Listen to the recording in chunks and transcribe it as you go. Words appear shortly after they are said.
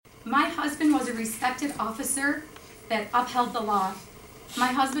My husband was a respected officer that upheld the law. My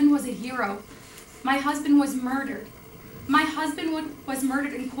husband was a hero. My husband was murdered. My husband was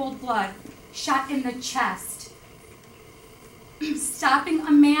murdered in cold blood, shot in the chest, stopping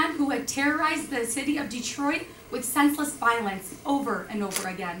a man who had terrorized the city of Detroit with senseless violence over and over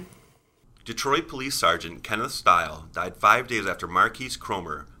again. Detroit Police Sergeant Kenneth Stile died 5 days after Marquise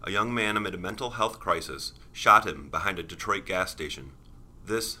Cromer, a young man amid a mental health crisis, shot him behind a Detroit gas station.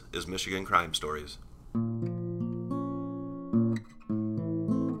 This is Michigan Crime Stories.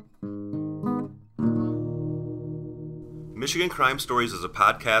 Michigan Crime Stories is a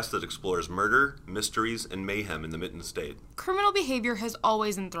podcast that explores murder, mysteries, and mayhem in the Mitten State. Criminal behavior has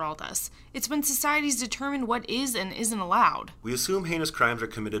always enthralled us. It's when societies determine what is and isn't allowed. We assume heinous crimes are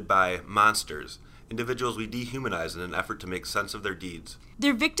committed by monsters, individuals we dehumanize in an effort to make sense of their deeds.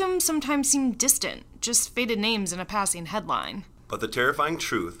 Their victims sometimes seem distant, just faded names in a passing headline. But the terrifying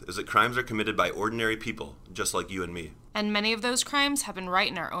truth is that crimes are committed by ordinary people, just like you and me. And many of those crimes happen right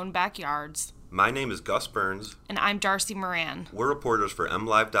in our own backyards. My name is Gus Burns. And I'm Darcy Moran. We're reporters for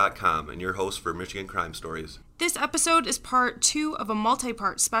MLive.com and your hosts for Michigan Crime Stories. This episode is part 2 of a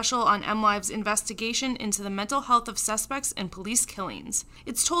multi-part special on MLive's investigation into the mental health of suspects in police killings.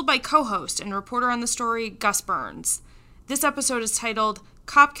 It's told by co-host and reporter on the story, Gus Burns. This episode is titled,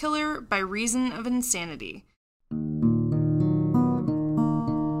 Cop Killer by Reason of Insanity.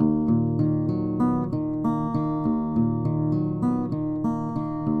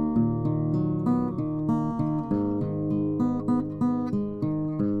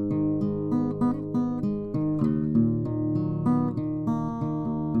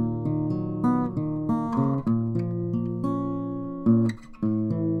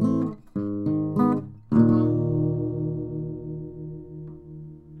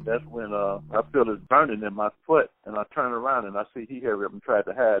 That's when I feel it burning in my foot, and I turn around and I see he hurried up and tried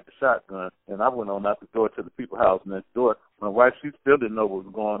to hide the shotgun, and I went on out the door to the people's house next door. My wife, she still didn't know what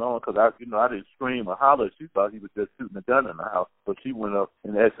was going on because I didn't scream or holler. She thought he was just shooting a gun in the house, so she went up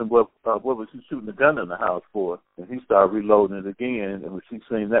and asked him what was he shooting a gun in the house for, and he started reloading it again. And when she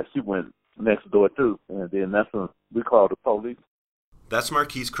seen that, she went next door too, and then that's when we called the police. That's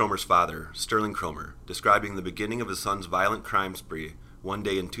Marquise Cromer's father, Sterling Cromer, describing the beginning of his son's violent crime spree one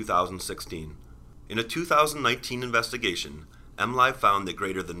day in 2016. In a 2019 investigation, MLive found that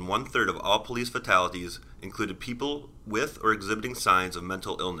greater than one-third of all police fatalities included people with or exhibiting signs of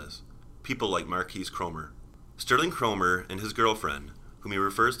mental illness, people like Marquise Cromer. Sterling Cromer and his girlfriend, whom he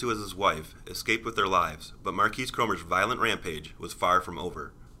refers to as his wife, escaped with their lives, but Marquise Cromer's violent rampage was far from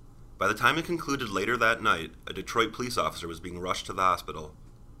over. By the time it concluded later that night, a Detroit police officer was being rushed to the hospital.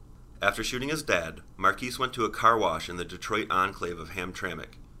 After shooting his dad, Marquise went to a car wash in the Detroit enclave of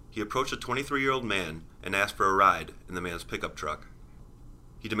Hamtramck. He approached a 23-year-old man and asked for a ride in the man's pickup truck.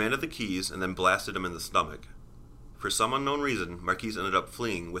 He demanded the keys and then blasted him in the stomach. For some unknown reason, Marquise ended up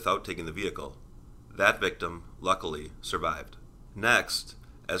fleeing without taking the vehicle. That victim, luckily, survived. Next,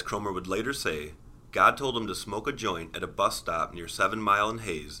 as Cromer would later say, God told him to smoke a joint at a bus stop near 7 Mile and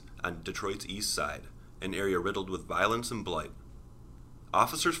Hayes on Detroit's east side, an area riddled with violence and blight.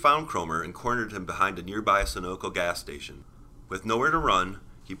 Officers found Cromer and cornered him behind a nearby Sunoco gas station. With nowhere to run,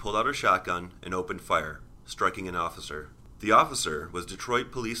 he pulled out a shotgun and opened fire, striking an officer. The officer was Detroit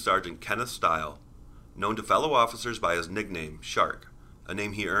Police Sergeant Kenneth Stile, known to fellow officers by his nickname, Shark, a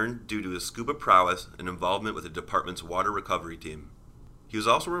name he earned due to his scuba prowess and involvement with the department's water recovery team. He was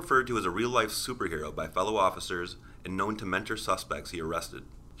also referred to as a real-life superhero by fellow officers and known to mentor suspects he arrested.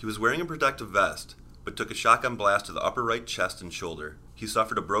 He was wearing a protective vest, but took a shotgun blast to the upper right chest and shoulder. He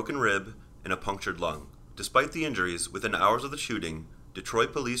suffered a broken rib and a punctured lung. Despite the injuries, within hours of the shooting,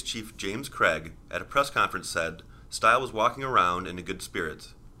 Detroit Police Chief James Craig, at a press conference, said Stile was walking around in good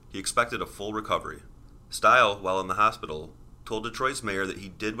spirits. He expected a full recovery. Stile, while in the hospital, told Detroit's mayor that he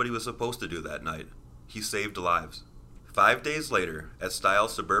did what he was supposed to do that night. He saved lives. 5 days later, at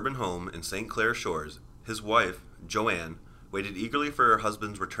Stile's suburban home in St. Clair Shores, his wife, Joanne, waited eagerly for her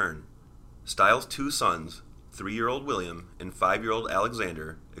husband's return. Stile's 2 sons, 3-year-old William and 5-year-old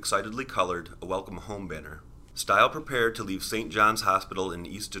Alexander, excitedly colored a welcome home banner. Stile prepared to leave St. John's Hospital in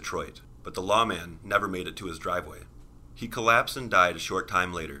East Detroit, but the lawman never made it to his driveway. He collapsed and died a short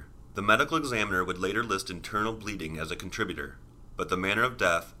time later. The medical examiner would later list internal bleeding as a contributor, but the manner of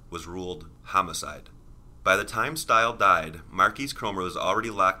death was ruled homicide. By the time Stile died, Marquise Cromer was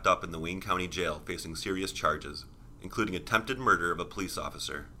already locked up in the Wayne County Jail facing serious charges, including attempted murder of a police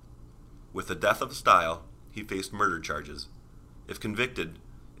officer. With the death of Stile, he faced murder charges. If convicted,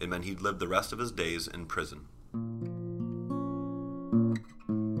 it meant he'd live the rest of his days in prison.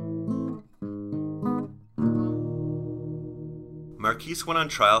 Marquise went on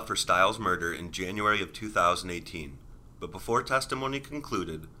trial for Stiles' murder in January of 2018, but before testimony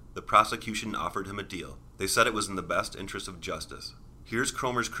concluded, the prosecution offered him a deal. They said it was in the best interest of justice. Here's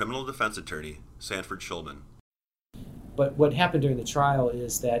Cromer's criminal defense attorney, Sanford Schulman. But what happened during the trial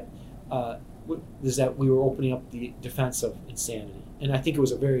is that we were opening up the defense of insanity. And I think it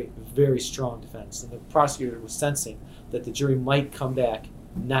was a very, very strong defense. And the prosecutor was sensing that the jury might come back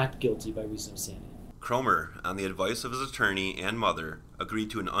not guilty by reason of insanity. Cromer, on the advice of his attorney and mother,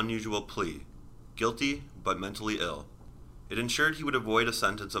 agreed to an unusual plea: guilty but mentally ill. It ensured he would avoid a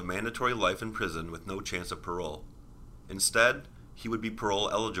sentence of mandatory life in prison with no chance of parole. Instead, he would be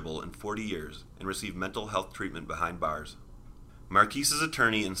parole eligible in 40 years and receive mental health treatment behind bars. Marquise's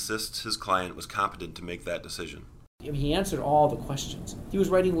attorney insists his client was competent to make that decision. He answered all the questions. He was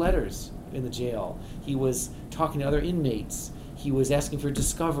writing letters in the jail. He was talking to other inmates. He was asking for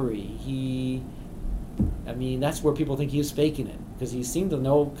discovery. That's where people think he was faking it, because he seemed to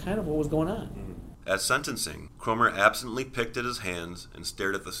know kind of what was going on. At sentencing, Cromer absently picked at his hands and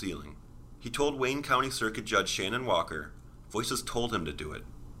stared at the ceiling. He told Wayne County Circuit Judge Shannon Walker voices told him to do it.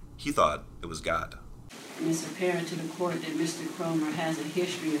 He thought it was God. And it's apparent to the court that Mr. Cromer has a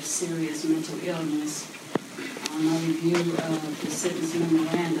history of serious mental illness. My review of the sentence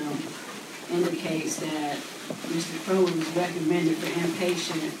memorandum indicates that Mr. Cromer was recommended for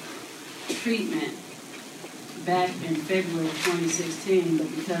inpatient treatment back in February of 2016, but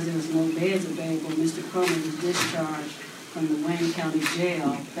because there was no beds available, Mr. Cromer was discharged from the Wayne County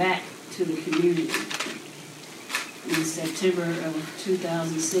Jail back to the community. In September of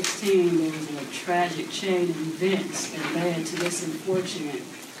 2016, there was a tragic chain of events that led to this unfortunate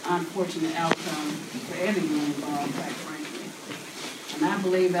outcome for everyone involved, quite frankly. And I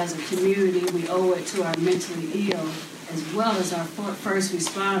believe as a community, we owe it to our mentally ill as well as our first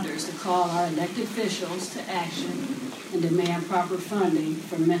responders to call our elected officials to action and demand proper funding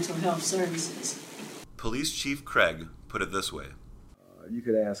for mental health services. Police Chief Craig put it this way. You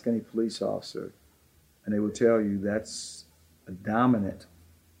could ask any police officer, and they will tell you that's a dominant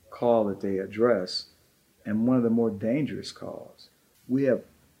call that they address, and one of the more dangerous calls. We have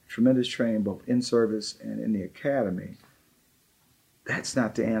tremendous training both in service and in the academy. That's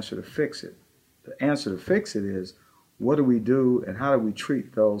not the answer to fix it. The answer to fix it is, what do we do and how do we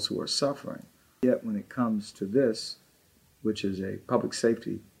treat those who are suffering? Yet when it comes to this, which is a public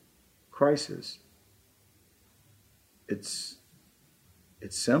safety crisis, it's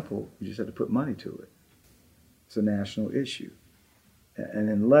simple. You just have to put money to it. It's a national issue. And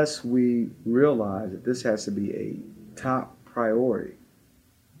unless we realize that this has to be a top priority,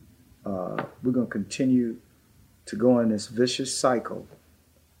 we're going to continue to go in this vicious cycle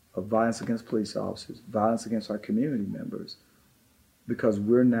of violence against police officers, violence against our community members, because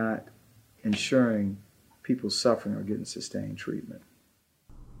we're not ensuring people suffering are getting sustained treatment.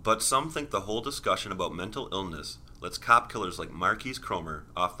 But some think the whole discussion about mental illness lets cop killers like Marquise Cromer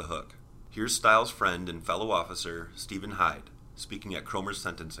off the hook. Here's Stiles' friend and fellow officer, Stephen Hyde, speaking at Cromer's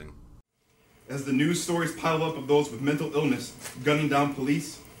sentencing. As the news stories pile up of those with mental illness gunning down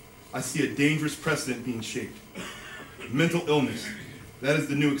police, I see a dangerous precedent being shaped. Mental illness, that is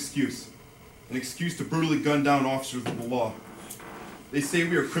the new excuse. An excuse to brutally gun down officers of the law. They say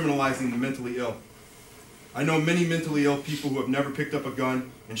we are criminalizing the mentally ill. I know many mentally ill people who have never picked up a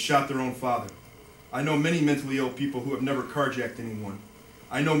gun and shot their own father. I know many mentally ill people who have never carjacked anyone.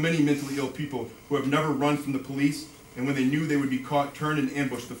 I know many mentally ill people who have never run from the police, and when they knew they would be caught, turned and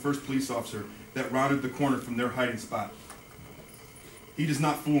ambushed the first police officer that rounded the corner from their hiding spot. He does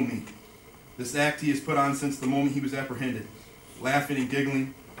not fool me. This act he has put on since the moment he was apprehended, laughing and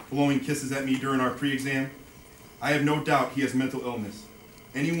giggling, blowing kisses at me during our pre-exam. I have no doubt he has mental illness.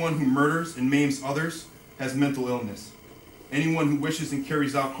 Anyone who murders and maims others has mental illness. Anyone who wishes and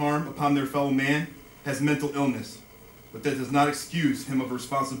carries out harm upon their fellow man has mental illness, but that does not excuse him of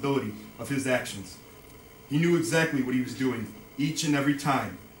responsibility of his actions. He knew exactly what he was doing each and every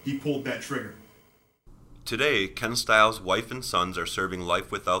time he pulled that trigger. Today, Ken Stiles' wife and sons are serving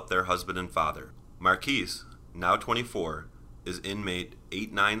life without their husband and father. Marquise, now 24, is inmate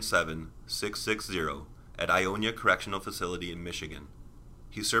 897660 at Ionia Correctional Facility in Michigan.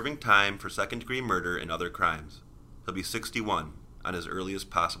 He's serving time for second-degree murder and other crimes. He'll be 61 on his earliest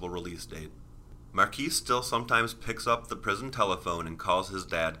possible release date. Marquise still sometimes picks up the prison telephone and calls his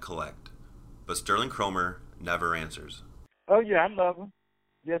dad collect, but Sterling Cromer never answers. Oh yeah, I love him.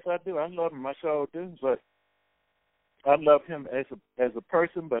 Yes, I do. I love him. I sure do. But I love him as a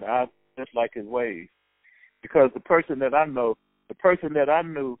person, but I just like his ways. Because the person that I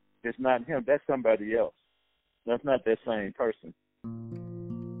knew is not him. That's somebody else. That's not that same person.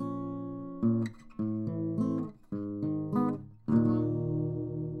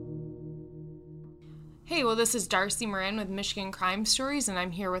 Hey, well, this is Darcy Moran with Michigan Crime Stories, and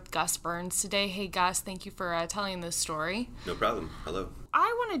I'm here with Gus Burns today. Hey, Gus, thank you for telling this story. No problem. Hello.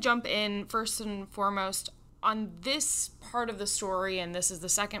 I want to jump in first and foremost on this part of the story, and this is the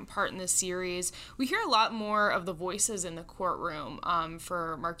second part in this series. We hear a lot more of the voices in the courtroom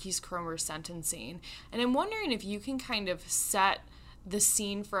for Marquise Cromer's sentencing, and I'm wondering if you can kind of set the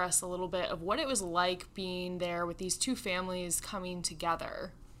scene for us a little bit of what it was like being there with these two families coming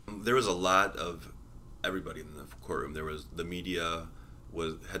together. There was a lot of everybody in the courtroom. There was the media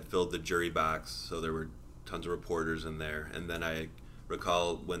had filled the jury box, so there were tons of reporters in there. And then I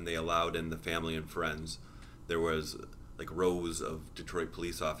recall when they allowed in the family and friends, there was like rows of Detroit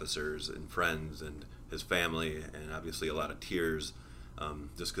police officers and friends and his family, and obviously a lot of tears,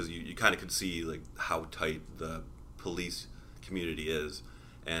 just because you kind of could see like how tight the police community is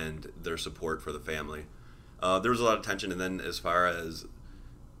and their support for the family. There was a lot of tension, and then as far as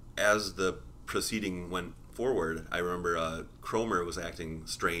the proceeding went forward, I remember Cromer was acting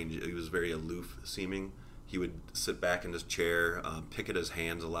strange. He was very aloof seeming. He would sit back in his chair, pick at his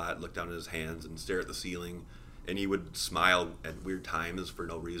hands a lot, look down at his hands and stare at the ceiling, and he would smile at weird times for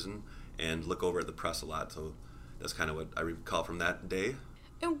no reason and look over at the press a lot. So that's kind of what I recall from that day.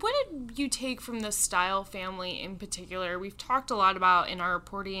 And what did you take from the Stile family in particular? We've talked a lot about in our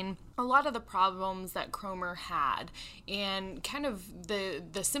reporting a lot of the problems that Cromer had and kind of the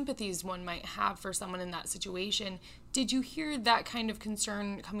sympathies one might have for someone in that situation. Did you hear that kind of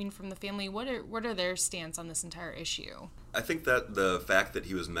concern coming from the family? What are their stance on this entire issue? I think that the fact that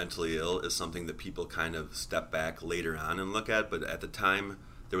he was mentally ill is something that people kind of step back later on and look at, but at the time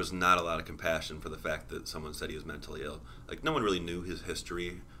there was not a lot of compassion for the fact that someone said he was mentally ill. Like, no one really knew his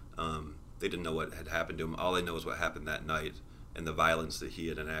history. They didn't know what had happened to him. All they know is what happened that night and the violence that he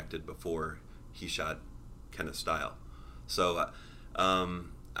had enacted before he shot Kenneth Stile. So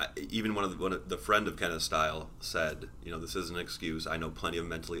even one of the friend of Kenneth Stile said, this isn't an excuse. I know plenty of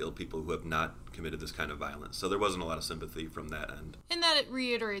mentally ill people who have not committed this kind of violence. So there wasn't a lot of sympathy from that end. And that it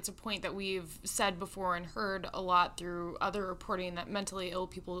reiterates a point that we've said before and heard a lot through other reporting, that mentally ill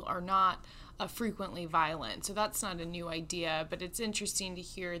people are not frequently violent. So that's not a new idea, but it's interesting to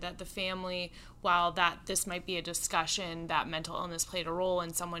hear that the family, while that this might be a discussion that mental illness played a role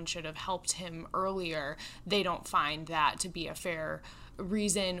and someone should have helped him earlier, they don't find that to be a fair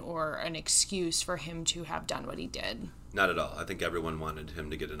reason or an excuse for him to have done what he did. Not at all. I think everyone wanted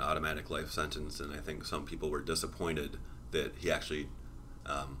him to get an automatic life sentence, and I think some people were disappointed that he actually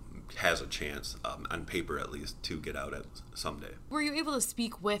has a chance, on paper at least, to get out at someday. Were you able to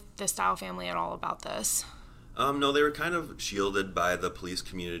speak with the Stile family at all about this? No, they were kind of shielded by the police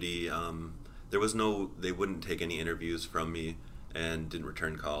community. They wouldn't take any interviews from me and didn't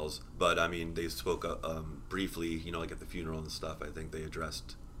return calls. But, they spoke briefly, like at the funeral and stuff. I think they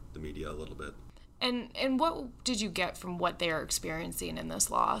addressed the media a little bit. And what did you get from what they are experiencing in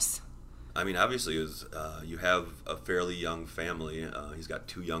this loss? Obviously, it was, you have a fairly young family. He's got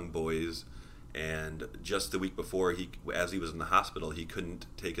 2 young boys, and just the week before, as he was in the hospital, he couldn't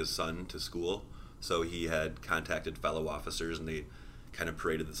take his son to school, so he had contacted fellow officers, and they kind of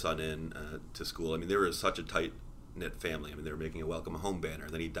paraded the son in to school. They were such a tight-knit family. They were making a welcome home banner,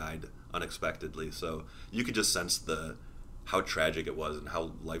 and then he died unexpectedly, so you could just sense how tragic it was and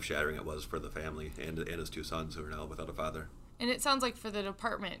how life-shattering it was for the family and his 2 sons who are now without a father. And it sounds like for the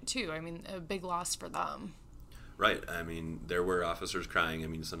department, too. A big loss for them. Right. There were officers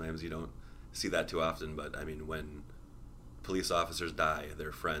crying. Sometimes you don't see that too often, but, when police officers die,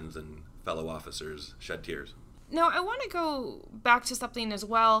 their friends and fellow officers shed tears. Now, I want to go back to something as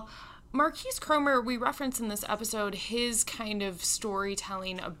well. Marquise Cromer, we referenced in this episode his kind of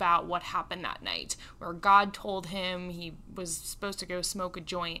storytelling about what happened that night, where God told him he was supposed to go smoke a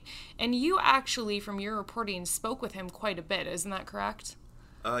joint. And you actually, from your reporting, spoke with him quite a bit. Isn't that correct?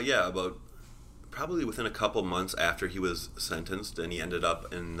 Yeah, about probably within a couple months after he was sentenced, and he ended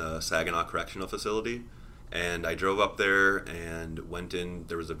up in the Saginaw Correctional Facility. And I drove up there and went in.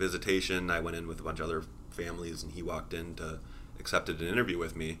 There was a visitation. I went in with a bunch of other families, and he walked in to accepted an interview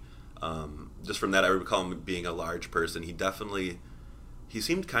with me. Just from that, I recall him being a large person. He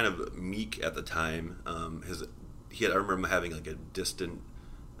seemed kind of meek at the time. I remember him having like a distant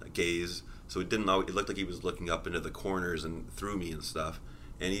gaze, so it looked like he was looking up into the corners and through me and stuff.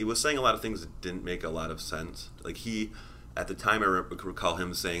 And he was saying a lot of things that didn't make a lot of sense. Like at the time, I recall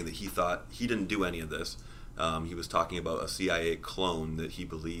him saying that he thought he didn't do any of this. He was talking about a CIA clone that he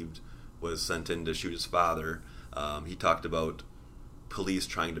believed was sent in to shoot his father. He talked about police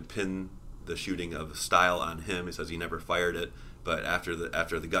trying to pin the shooting of Stile on him. He says he never fired it, but after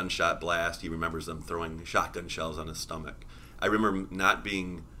the gunshot blast, he remembers them throwing shotgun shells on his stomach. I remember not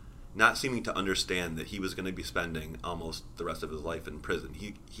being not seeming to understand that he was going to be spending almost the rest of his life in prison.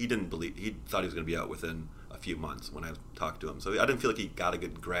 He didn't believe, he thought he was going to be out within a few months when I talked to him. So I didn't feel like he got a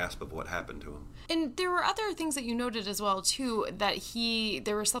good grasp of what happened to him. And there were other things that you noted as well, too, that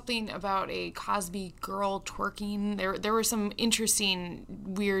there was something about a Cosby girl twerking. There were some interesting,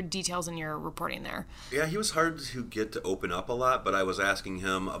 weird details in your reporting there. Yeah, he was hard to get to open up a lot, but I was asking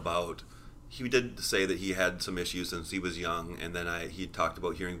him about, he did say that he had some issues since he was young, and then he talked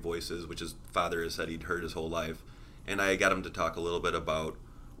about hearing voices, which his father has said he'd heard his whole life. And I got him to talk a little bit about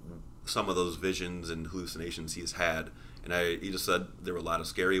some of those visions and hallucinations he's had. And he just said there were a lot of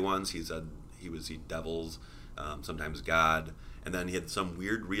scary ones. He said he would see devils, sometimes God. And then he had some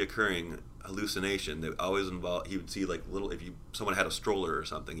weird reoccurring hallucination that always involved, he would see like little, someone had a stroller or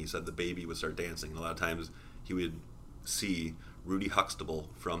something, he said the baby would start dancing. And a lot of times he would see Rudy Huxtable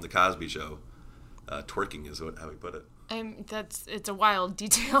from The Cosby Show twerking is how he put it. It's a wild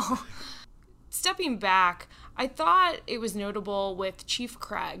detail. Stepping back, I thought it was notable with Chief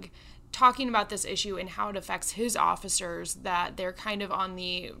Craig talking about this issue and how it affects his officers, that they're kind of on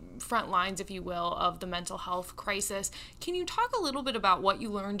the front lines, if you will, of the mental health crisis. Can you talk a little bit about what you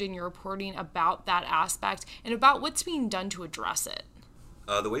learned in your reporting about that aspect and about what's being done to address it?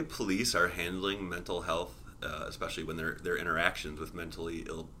 The way police are handling mental health, especially when their interactions with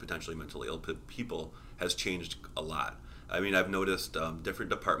potentially mentally ill people, has changed a lot. I mean, I've noticed different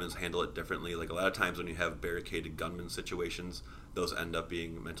departments handle it differently. Like a lot of times when you have barricaded gunman situations, those end up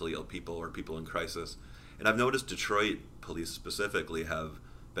being mentally ill people or people in crisis. And I've noticed Detroit police specifically have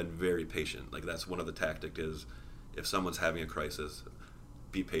been very patient. Like that's one of the tactics is if someone's having a crisis,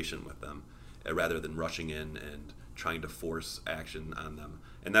 be patient with them rather than rushing in and trying to force action on them.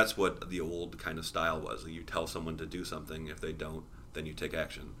 And that's what the old kind of style was. You tell someone to do something. If they don't, then you take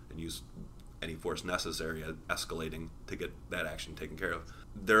action and use any force necessary, escalating to get that action taken care of.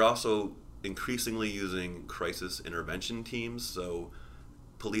 They're also increasingly using crisis intervention teams. So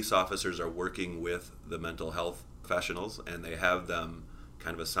police officers are working with the mental health professionals, and they have them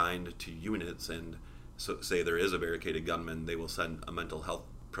kind of assigned to units. And so say there is a barricaded gunman, they will send a mental health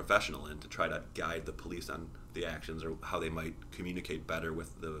professional in to try to guide the police on the actions or how they might communicate better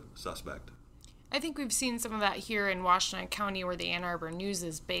with the suspect. I think we've seen some of that here in Washington County, where the Ann Arbor News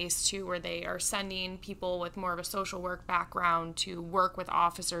is based too, where they are sending people with more of a social work background to work with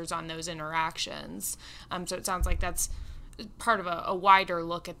officers on those interactions. So it sounds like that's part of a wider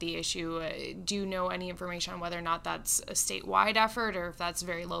look at the issue. Do you know any information on whether or not that's a statewide effort or if that's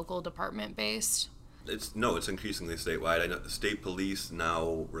very local department based? It's increasingly statewide. I know the state police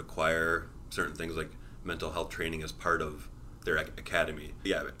now require certain things like mental health training as part of their academy.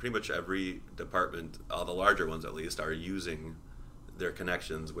 Yeah, pretty much every department, all the larger ones at least, are using their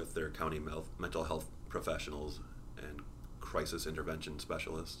connections with their county mental health professionals and crisis intervention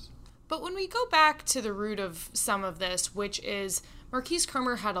specialists. But when we go back to the root of some of this, which is Marquise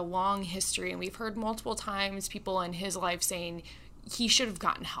Cromer had a long history, and we've heard multiple times people in his life saying he should have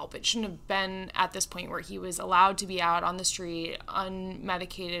gotten help. It shouldn't have been at this point where he was allowed to be out on the street,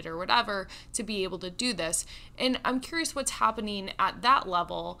 unmedicated or whatever, to be able to do this. And I'm curious what's happening at that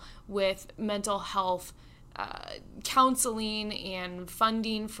level with mental health counseling and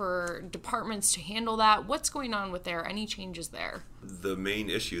funding for departments to handle that. What's going on with there? Any changes there? The main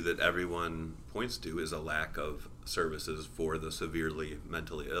issue that everyone points to is a lack of services for the severely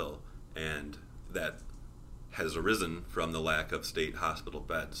mentally ill, and that has arisen from the lack of state hospital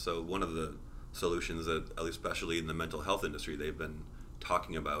beds. So one of the solutions that, at least especially in the mental health industry, they've been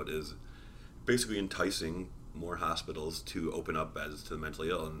talking about is basically enticing more hospitals to open up beds to the mentally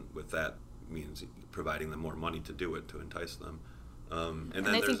ill, and with that means providing them more money to do it, to entice them. And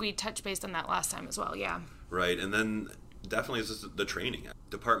then I think we touched base on that last time as well, yeah. Right, and then definitely is just the training.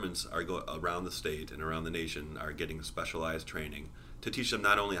 Departments are around the state and around the nation are getting specialized training to teach them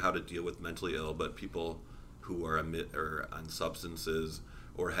not only how to deal with mentally ill, but people who are on substances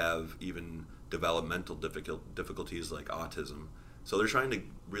or have even developmental difficulties like autism. So they're trying to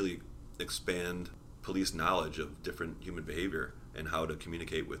really expand police knowledge of different human behavior and how to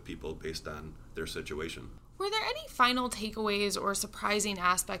communicate with people based on their situation. Were there any final takeaways or surprising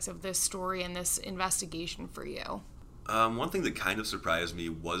aspects of this story and this investigation for you? One thing that kind of surprised me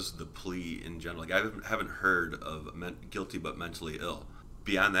was the plea in general. Like I haven't heard of guilty but mentally ill.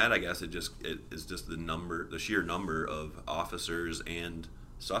 Beyond that, I guess it is just the sheer number of officers and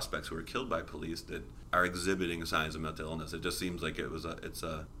suspects who are killed by police that are exhibiting signs of mental illness. It just seems like it's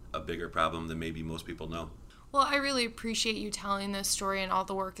a bigger problem than maybe most people know. Well, I really appreciate you telling this story and all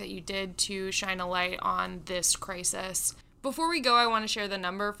the work that you did to shine a light on this crisis. Before we go, I want to share the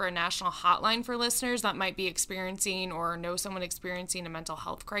number for a national hotline for listeners that might be experiencing or know someone experiencing a mental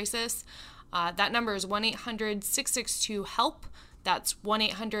health crisis. That number is 1-800-662-HELP. That's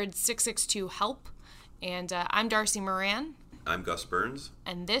 1-800-662-HELP. And I'm Darcy Moran. I'm Gus Burns.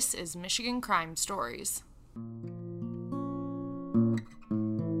 And this is Michigan Crime Stories.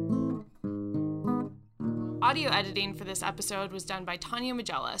 Audio editing for this episode was done by Tanya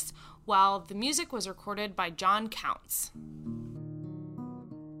Magellas, while the music was recorded by John Counts.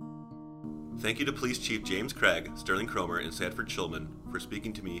 Thank you to Police Chief James Craig, Sterling Cromer, and Sanford Shulman for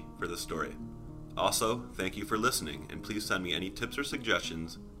speaking to me for this story. Also, thank you for listening, and please send me any tips or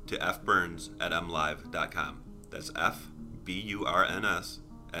suggestions to fburns@mlive.com. That's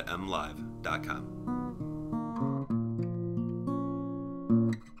FBURNS@mlive.com.